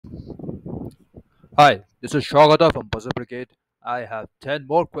Hi, this is Shagata from Buzzer Brigade. I have 10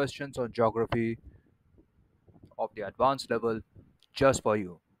 more questions on geography of the advanced level just for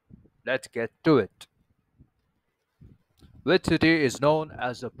you. Let's get to it. Which city is known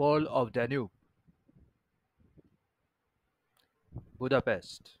as the Pearl of Danube?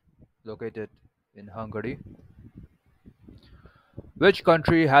 Budapest, located in Hungary. Which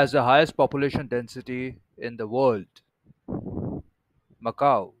country has the highest population density in the world?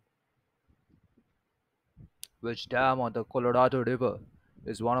 Macau. Which dam on the Colorado River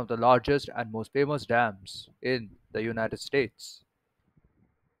is one of the largest and most famous dams in the United States?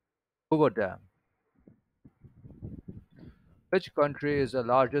 Hoover Dam. Which country is the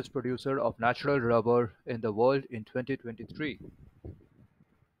largest producer of natural rubber in the world in 2023?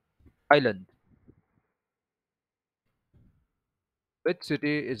 Thailand. Which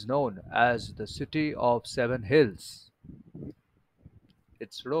city is known as the City of Seven Hills?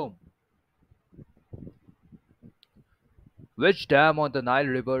 It's Rome. Which dam on the Nile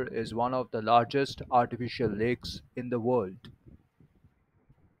River is one of the largest artificial lakes in the world?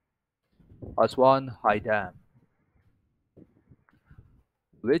 Aswan High Dam.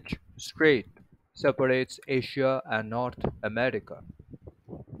 Which strait separates Asia and North America?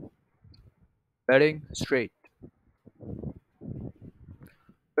 Bering Strait.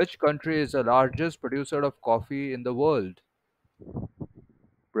 Which country is the largest producer of coffee in the world?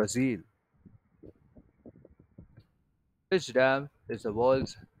 Brazil. Which dam is the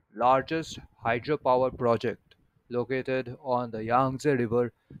world's largest hydropower project located on the Yangtze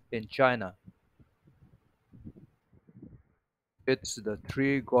River in China? It's the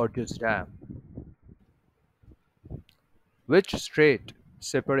Three Gorges Dam. Which strait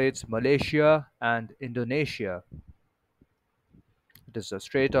separates Malaysia and Indonesia? It is the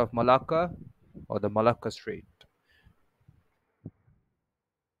Strait of Malacca or the Malacca Strait.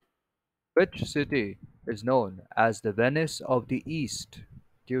 Which city is known as the Venice of the East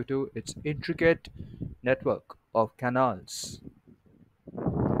due to its intricate network of canals?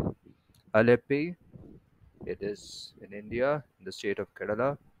 Aleppi. It is in India, in the state of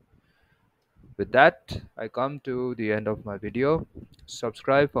Kerala. With that, I come to the end of my video.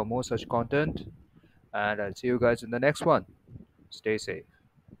 Subscribe for more such content, and I'll see you guys in the next one. Stay safe.